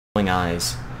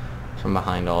eyes from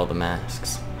behind all the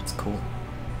masks. It's cool.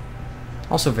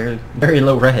 Also very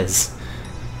low res.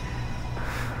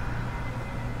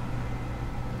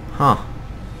 Huh.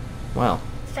 Well.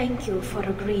 Thank you for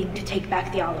agreeing to take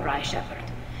back the Alarai, Shepard.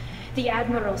 The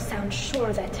Admirals sound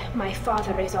sure that my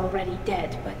father is already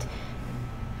dead, but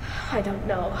I don't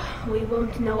know. We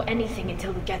won't know anything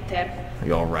until we get there. Are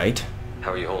you alright?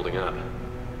 How are you holding up?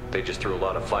 They just threw a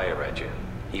lot of fire at you,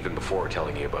 even before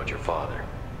telling you about your father.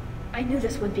 I knew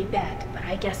this would be bad, but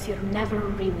I guess you're never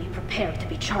really prepared to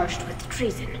be charged with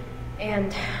treason.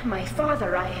 And my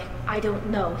father, I don't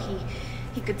know.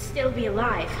 He could still be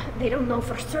alive. They don't know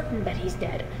for certain that he's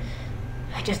dead.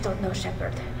 I just don't know,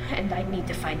 Shepard, and I need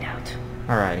to find out.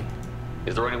 Alright.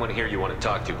 Is there anyone here you want to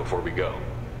talk to before we go?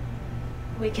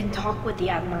 We can talk with the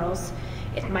Admirals.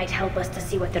 It might help us to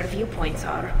see what their viewpoints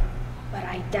are. But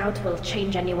I doubt we'll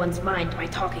change anyone's mind by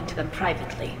talking to them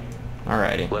privately.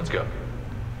 Alrighty. Let's go.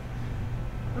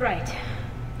 Right.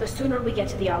 The sooner we get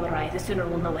to the Alarai, the sooner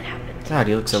we'll know what happened. God,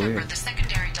 you look so Shepard, weird. the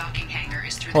secondary docking hangar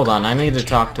is through Hold the on, I need to complex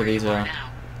talk to chamber these, where you are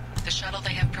now. The shuttle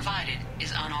they have provided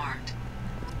is unarmed.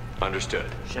 Understood.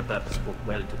 Shepard spoke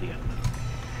well to the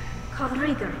Admiral.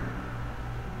 Rieger.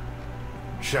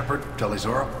 Shepard,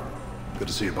 Telizora, good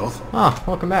to see you both. Ah,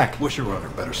 welcome back. Wish you were under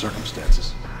better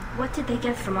circumstances. What did they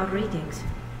get from our readings?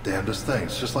 Damnedest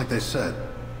things, just like they said.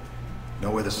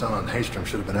 No way the sun on Haystrom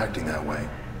should have been acting that way.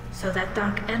 So that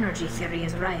dark energy theory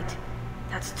is right.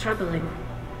 That's troubling.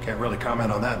 Can't really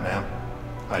comment on that, ma'am.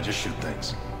 I just shoot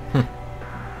things.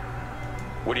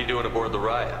 What are you doing aboard the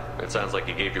Raya? It sounds like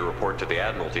you gave your report to the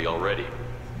Admiralty already.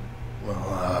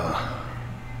 Well,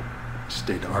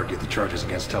 stayed to argue the charges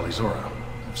against Telizora.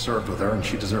 I've served with her and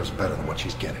she deserves better than what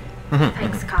she's getting.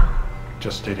 Thanks, Carl.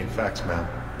 Just stating facts, ma'am.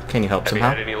 Can you help Have you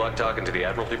somehow? had any luck talking to the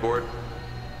Admiralty board?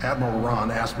 Admiral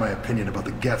Ron asked my opinion about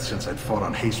the Geth since I'd fought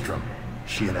on Haystrom.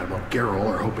 She and Admiral Garrel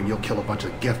are hoping you'll kill a bunch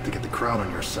of Geth to get the crowd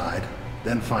on your side,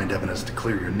 then find evidence to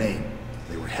clear your name.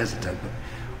 They were hesitant, but,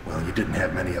 well, you didn't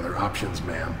have many other options,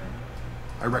 ma'am.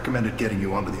 I recommended getting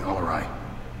you onto the Alarai.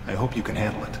 I hope you can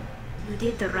handle it. You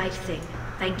did the right thing.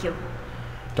 Thank you.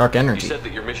 Dark You energy. said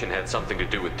that your mission had something to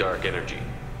do with dark energy.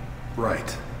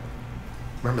 Right.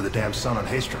 Remember the damn sun on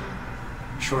Haystrom?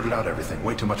 Shorted out everything.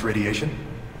 Way too much radiation?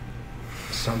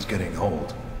 The sun's getting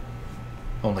old.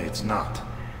 Only it's not.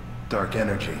 Dark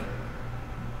energy.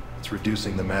 It's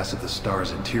reducing the mass of the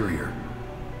star's interior.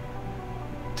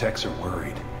 Techs are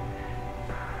worried.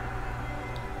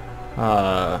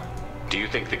 Do you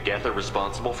think the Geth are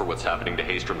responsible for what's happening to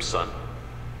Haystrom's sun?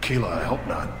 Keela, I hope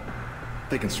not. If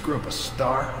they can screw up a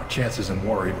star, our chances in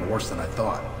war are even worse than I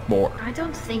thought. More. I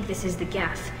don't think this is the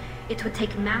Geth. It would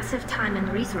take massive time and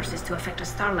resources to affect a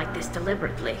star like this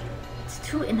deliberately. It's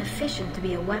too inefficient to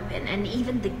be a weapon, and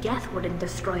even the Geth wouldn't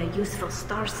destroy a useful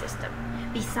star system.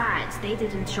 Besides, they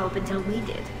didn't show up until we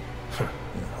did. I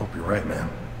hope you're right, man.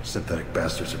 Synthetic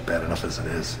bastards are bad enough as it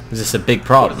is. Is this a big What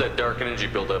problem? does that dark energy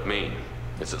buildup mean?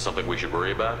 Is it something we should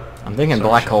worry about? I'm thinking Sorry,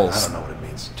 black Sheldon, holes. I don't know what it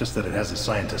means. Just that it has the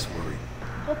scientists worried.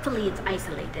 Hopefully it's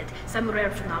isolated, some rare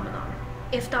phenomenon.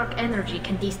 If dark energy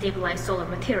can destabilize solar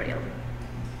material.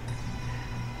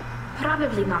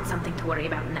 Probably not something to worry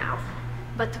about now.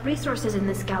 But resources in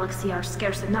this galaxy are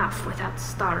scarce enough without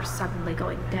stars suddenly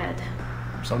going dead.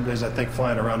 Some days I think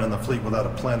flying around in the fleet without a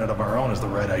planet of our own is the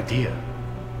right idea.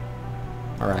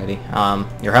 Alrighty.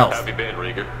 Your health. How have you been,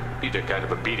 Rieger? You took kind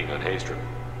of a beating on Haystrom.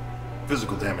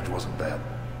 Physical damage wasn't bad.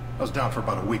 I was down for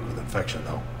about a week with infection,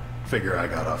 though. Figure I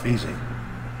got off easy.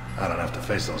 I don't have to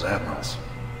face those Admirals.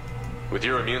 With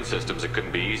your immune systems, it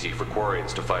couldn't be easy for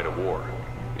Quarians to fight a war.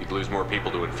 You'd lose more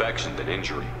people to infection than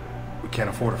injury. We can't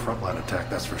afford a frontline attack,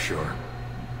 that's for sure.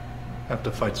 Have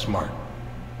to fight smart.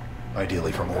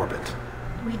 Ideally from orbit.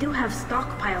 We do have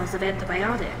stockpiles of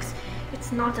antibiotics.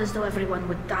 It's not as though everyone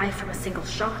would die from a single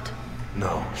shot.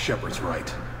 No, Shepard's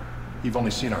right. You've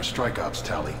only seen our strike ops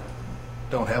tally.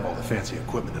 Don't have all the fancy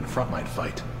equipment in a frontline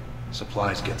fight.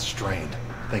 Supplies get strained.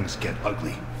 Things get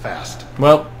ugly, fast.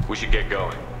 Well, We should get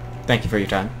going. thank you for your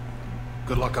time.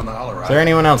 Good luck on the Alarai. Is there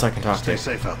anyone else I can talk Stay to?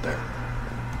 safe out there.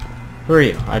 Who are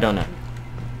you? I don't know.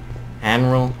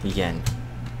 Admiral Yen.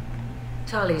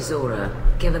 Zora,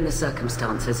 given the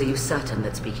circumstances, are you certain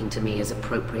that speaking to me is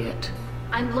appropriate?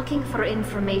 I'm looking for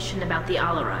information about the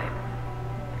Alarai.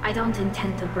 I don't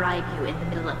intend to bribe you in the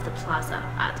middle of the plaza,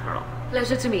 Admiral.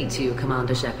 Pleasure to meet you,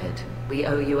 Commander Shepard. We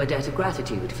owe you a debt of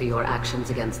gratitude for your actions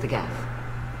against the Geth.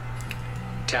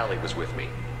 Tally was with me.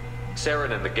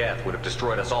 Saren and the Geth would have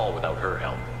destroyed us all without her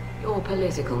help. Your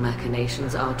political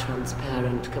machinations are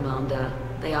transparent, Commander.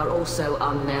 They are also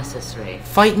unnecessary.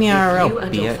 Fight me If IRL, you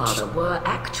and your bitch. father were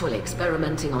actually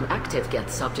experimenting on active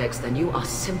Geth subjects, then you are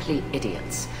simply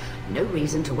idiots. No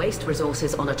reason to waste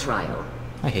resources on a trial.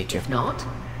 I hate you. If not,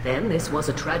 then this was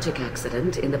a tragic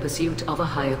accident in the pursuit of a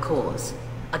higher cause.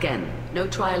 Again, no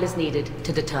trial is needed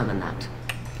to determine that.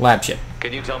 Lab ship.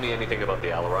 Can you tell me anything about the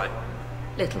Alarai?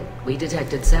 Little. We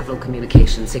detected several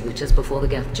communication signatures before the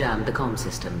Geth jammed the comm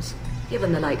systems.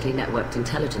 Given the likely networked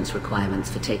intelligence requirements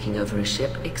for taking over a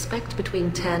ship, expect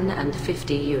between 10 and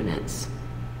 50 units.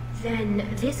 Then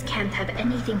this can't have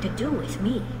anything to do with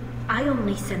me. I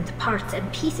only sent parts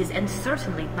and pieces, and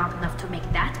certainly not enough to make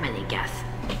that many Geth.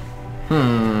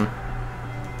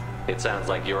 It sounds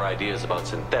like your ideas about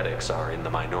synthetics are in the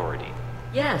minority.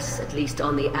 Yes, at least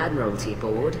on the Admiralty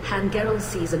board, Vanguard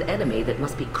sees an enemy that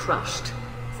must be crushed.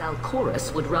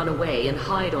 Zalcorus would run away and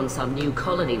hide on some new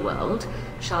colony world.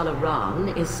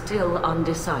 Shalaran is still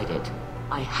undecided.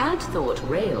 I had thought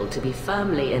Rail to be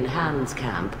firmly in Han's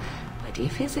camp, but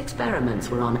if his experiments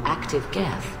were on active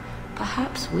Geth,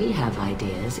 perhaps we have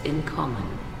ideas in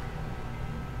common.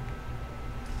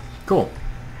 Cool.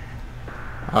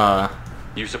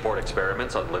 You support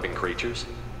experiments on living creatures?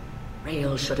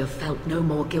 Rail should have felt no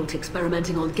more guilt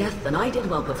experimenting on Geth than I did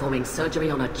while performing surgery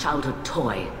on a childhood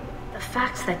toy. The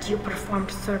fact that you performed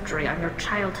surgery on your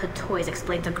childhood toys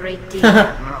explains a great deal,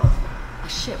 Admiral. A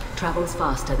ship travels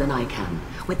faster than I can.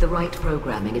 With the right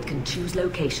programming, it can choose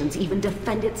locations, even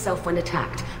defend itself when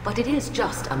attacked, but it is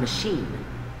just a machine.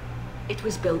 It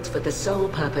was built for the sole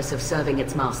purpose of serving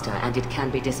its master, and it can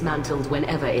be dismantled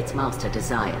whenever its master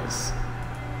desires.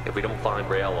 If we don't find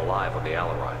Rael alive on the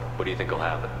Alarai, what do you think will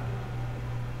happen?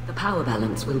 The power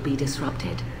balance will be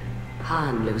disrupted.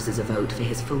 Han loses a vote for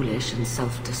his foolish and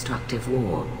self-destructive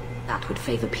war. That would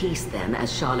favor peace then,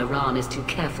 as Shalaran is too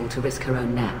careful to risk her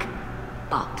own neck.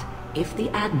 But if the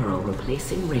Admiral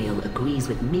replacing Rael agrees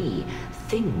with me,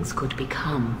 things could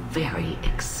become very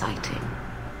exciting.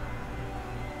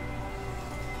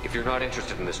 If you're not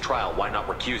interested in this trial, why not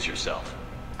recuse yourself?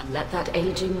 And let that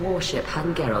aging warship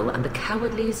Vanguard and the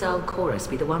cowardly Zalcorus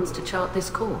be the ones to chart this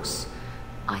course?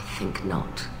 I think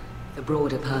not. The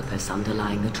broader purpose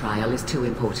underlying the trial is too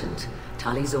important.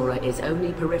 Talizora is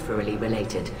only peripherally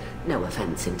related. No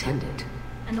offense intended.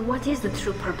 And what is the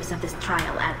true purpose of this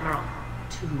trial, Admiral?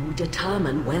 To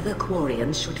determine whether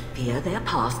Quarians should fear their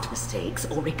past mistakes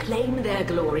or reclaim their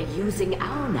glory using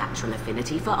our natural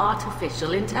affinity for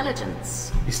artificial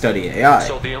intelligence. You study AI.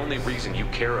 So the only reason you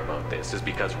care about this is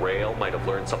because Rael might have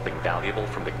learned something valuable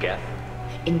from the Geth?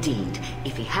 Indeed.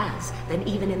 If he has, then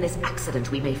even in this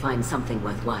accident we may find something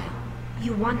worthwhile.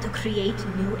 You want to create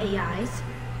new AIs?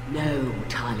 No,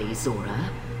 Talizora.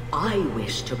 I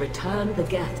wish to return the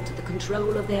Geth to the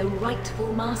control of their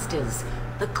rightful masters,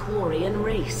 the Quarian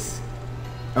race.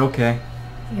 Okay.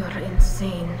 You're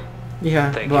insane.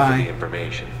 Yeah, Thank you for the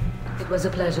information. It was a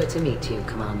pleasure to meet you,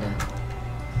 Commander.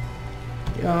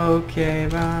 Okay,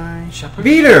 bye. Shepard?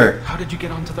 Peter! How did you get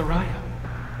onto the Raya?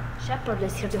 Shepard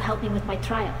is here to help me with my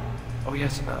trial. Oh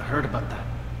yes, heard about that.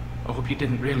 I hope you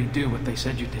didn't really do what they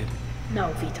said you did.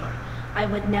 No, Vitor. I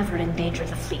would never endanger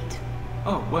the fleet.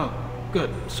 Oh, well, good.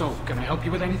 So, can I help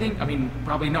you with anything? I mean,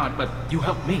 probably not, but you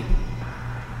helped me.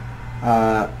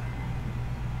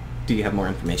 Do you have more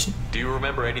information? Do you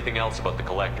remember anything else about the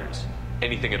Collectors?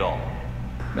 Anything at all?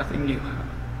 Nothing new.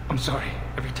 I'm sorry.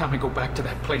 Every time I go back to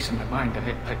that place in my mind,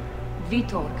 I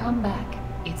Vitor, come back.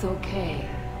 It's okay.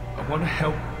 want to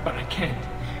help, but I can't.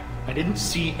 I didn't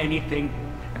see anything,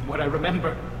 and what I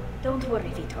remember... Don't worry,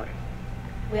 Vitor.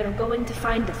 We're going to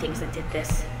find the things that did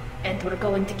this, and we're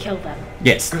going to kill them.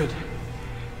 Yes. Good.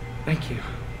 Thank you.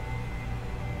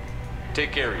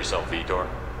 Take care of yourself, Vitor.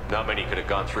 Not many could have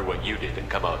gone through what you did and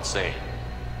come out sane.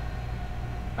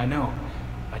 I know.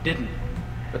 I didn't.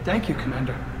 But thank you,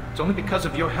 Commander. It's only because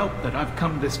of your help that I've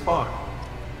come this far.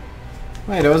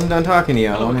 Wait, I wasn't done talking to you.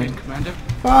 Hello Let me... again, Commander.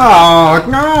 Fuck,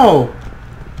 no!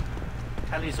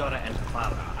 Talizora and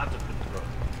Clara are out of control.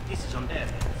 This is on their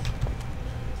hands.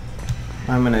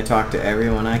 I'm gonna talk to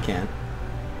everyone I can.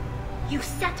 You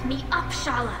set me up,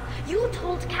 Shala. You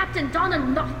told Captain Donna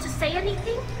not to say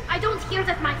anything? I don't hear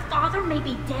that my father may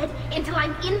be dead until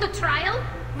I'm in the trial?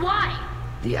 Why?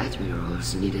 The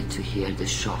Admirals needed to hear the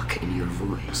shock in your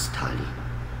voice, Tali.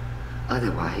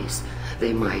 Otherwise,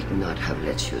 they might not have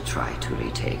let you try to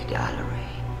retake the Alarai.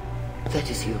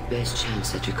 That is your best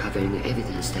chance at recovering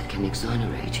evidence that can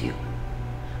exonerate you.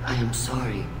 I am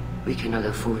sorry. We cannot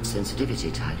afford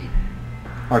sensitivity, Tali.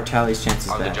 Or Tally's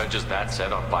chances Are the bad. judges that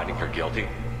set on finding her guilty?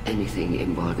 Anything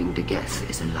involving the Geth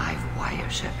is a live wire,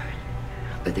 Shepard.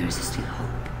 But there is still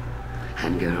hope.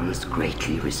 Vanguard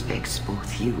greatly respects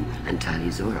both you and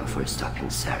Talizora for stopping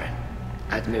Saren.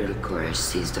 Admiral Chorus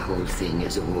sees the whole thing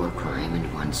as a war crime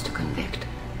and wants to convict.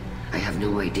 I have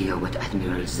no idea what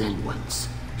Admiral Zen wants.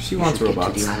 She wants You should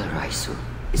robots. Get to the Alarai soon.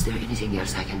 Is there anything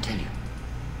else I can tell you?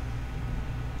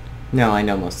 No, I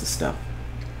know most of the stuff.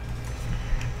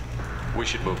 We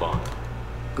should move on.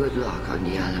 Good luck on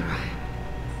the Alarai.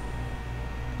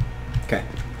 Okay.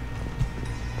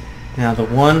 Now the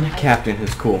one captain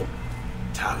who's cool.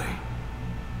 Tali,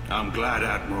 I'm glad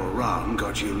Admiral Ran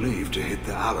got you leave to hit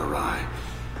the Alarai.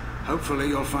 Hopefully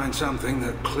you'll find something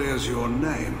that clears your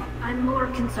name. I'm more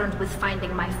concerned with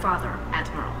finding my father,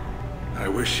 Admiral. I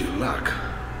wish you luck.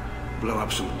 Blow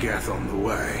up some Geth on the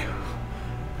way.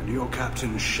 And your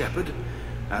Captain Shepard,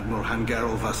 Admiral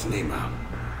Hangerel Vasnima.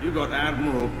 You got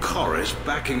Admiral Chorus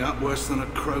backing up worse than a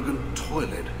Krogan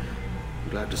toilet.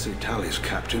 Glad to see Tali's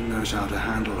captain knows how to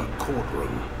handle a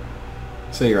courtroom.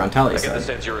 So you're on Tali's I get the side.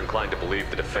 sense you're inclined to believe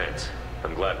the defense.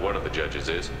 I'm glad one of the judges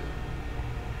is.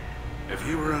 If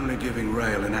you were only giving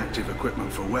Rail inactive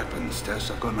equipment for weapons tests,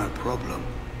 I've got no problem.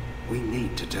 We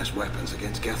need to test weapons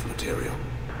against Geth material.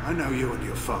 I know you and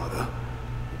your father.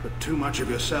 You put too much of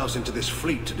yourselves into this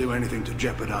fleet to do anything to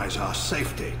jeopardize our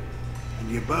safety.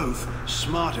 And you're both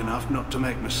smart enough not to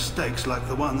make mistakes like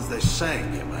the ones they're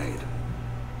saying you made.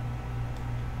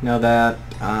 Know that,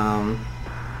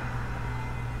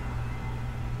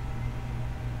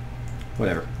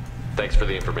 whatever. Thanks for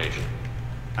the information.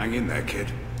 Hang in there, kid.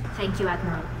 Thank you,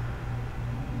 Admiral.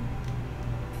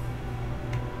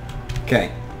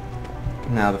 Okay.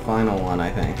 Now the final one, I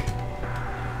think.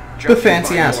 Judging The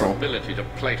fancy by asshole. Your ability to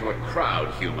play to a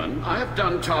crowd, human, I have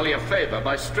done Tali a favor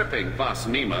by stripping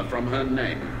Vasnima from her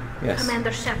name. Yes.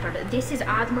 Commander Shepard, this is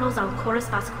Admiral Zalkoris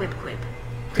Vas Quip. Quip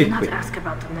Do not Quip. ask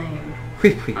about the name.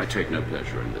 I take no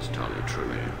pleasure in this, Tali,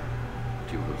 truly.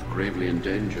 But you have gravely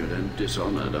endangered and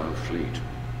dishonored our fleet.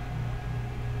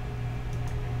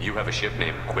 You have a ship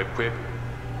named Quip Quip?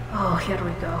 Oh, here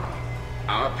we go.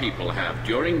 Our people have,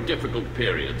 during difficult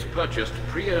periods, purchased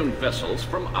pre-owned vessels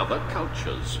from other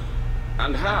cultures,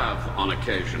 and have, on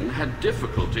occasion, had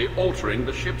difficulty altering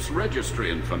the ship's registry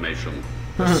information.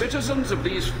 The citizens of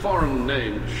these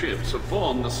foreign-named ships have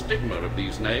borne the stigma of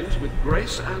these names with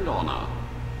grace and honor.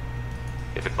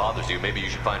 If it bothers you, maybe you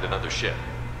should find another ship.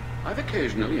 I've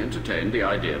occasionally entertained the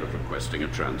idea of requesting a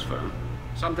transfer.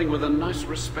 Something with a nice,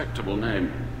 respectable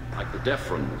name, like the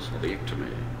Deferens or the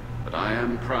Ictomy. But I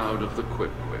am proud of the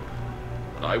Quip Quip.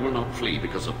 But I will not flee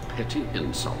because of petty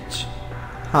insults.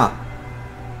 Huh.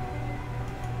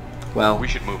 Well. We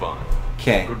should move on.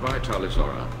 Okay. Goodbye,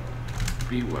 Talizora.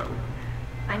 Be well.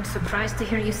 I'm surprised to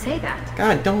hear you say that.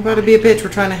 God, don't gotta be a bitch. We're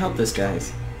trying to help this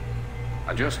guys.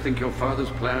 I just think your father's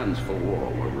plans for war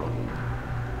were wrong.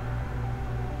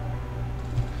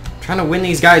 I'm trying to win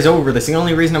these guys over. That's the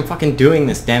only reason I'm fucking doing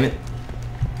this, damn it.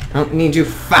 I don't need you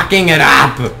fucking it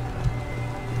up.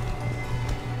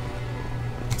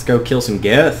 Let's go kill some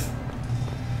Geth.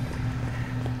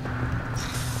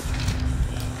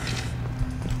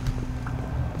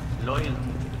 Loyalty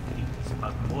to the fleet is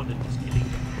about more than just killing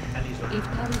them. If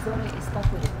Talizora is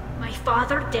stuck with it, My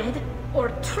father dead or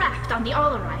trapped on the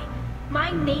Alarai?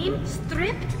 My name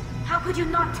stripped? How could you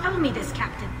not tell me this,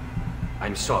 Captain?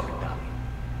 I'm sorry, Tali.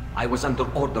 I was under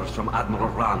orders from Admiral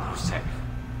Ran herself.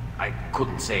 I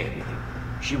couldn't say anything.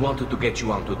 She wanted to get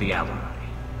you onto the Alarai.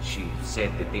 She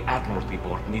said that the Admiralty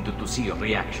Board needed to see your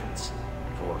reactions.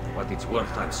 For what it's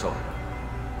worth, I'm sorry.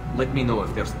 Let me know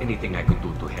if there's anything I can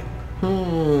do to help.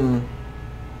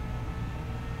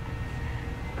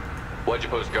 Why'd you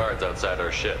post guards outside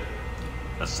our ship?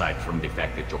 Aside from the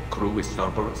fact that your crew is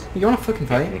Cerberus, You wanna fucking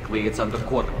fight? technically it's under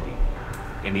quarantine.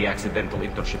 Any accidental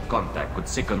intership contact could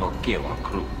sicken or kill our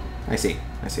crew. I see.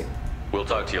 I see. We'll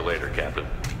talk to you later, Captain.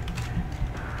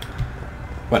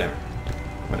 Whatever.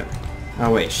 Whatever.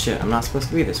 Oh wait, shit. I'm not supposed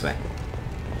to be this way.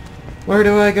 Where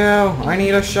do I go? I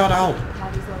need a shuttle.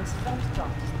 Talizora's first drop.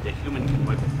 The human can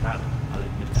work with crowd, I'll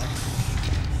admit that.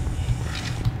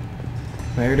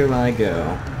 Where do I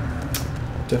go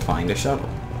to find a shuttle?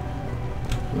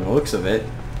 From the looks of it,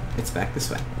 it's back this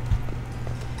way.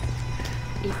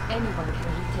 If anyone can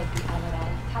retake the Alarai,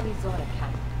 Talizora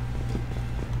can.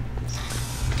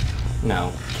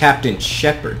 No, Captain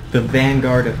Shepard, the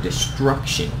Vanguard of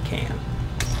Destruction, can.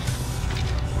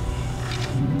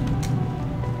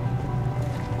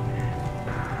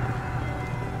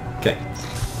 Okay,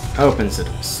 opens the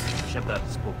doors. Shepard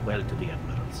spoke well to the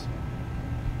Admirals.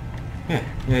 Yeah,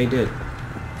 he did.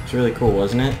 It's really cool,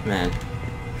 wasn't it? Man,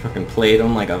 fucking played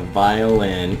him like a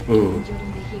violin. Ooh.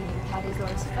 During the healing,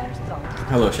 Talizora's first drop.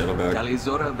 Hello, Shuttle Guard.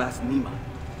 Talizora Vasnima.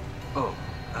 Oh,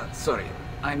 sorry.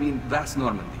 I mean Vas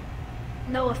Normandy.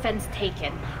 No offense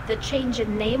taken. The change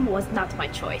in name was not my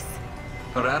choice.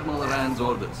 Per Admiral Rand's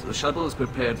orders, the shuttle is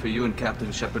prepared for you and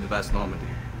Captain Shepard Vast Normandy.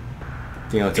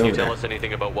 Can you tell us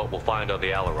anything about what we'll find on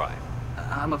the Alarai?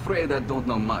 I'm afraid I don't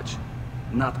know much.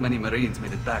 Not many Marines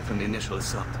made it back from the initial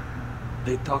assault.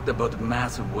 They talked about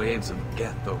massive waves of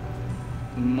Geth, though.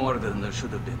 More than there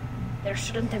should have been. There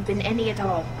shouldn't have been any at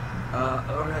all.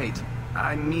 Right.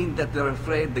 I mean that they're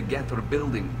afraid the Geth are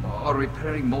building or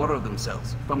repairing more of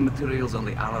themselves from materials on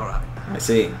the Alarai. I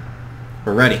see.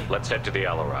 We're ready. Let's head to the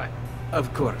Alarai.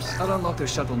 Of course. I'll unlock their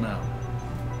shuttle now.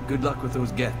 Good luck with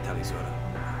those Geth, Talizora.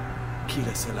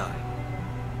 Kila Selai.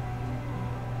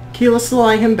 Kila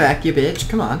Selai him back, you bitch.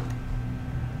 Come on.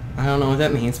 I don't know what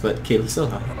that means, but Kila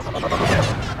Selai.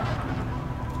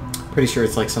 Pretty sure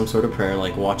it's like some sort of prayer,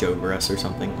 like watch over us or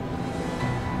something.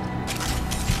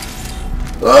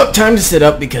 Oh, time to sit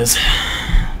up because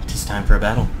it is time for a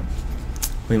battle.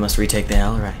 We must retake the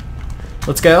Alarai.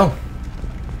 Let's go.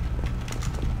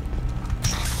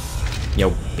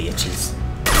 Yo, bitches.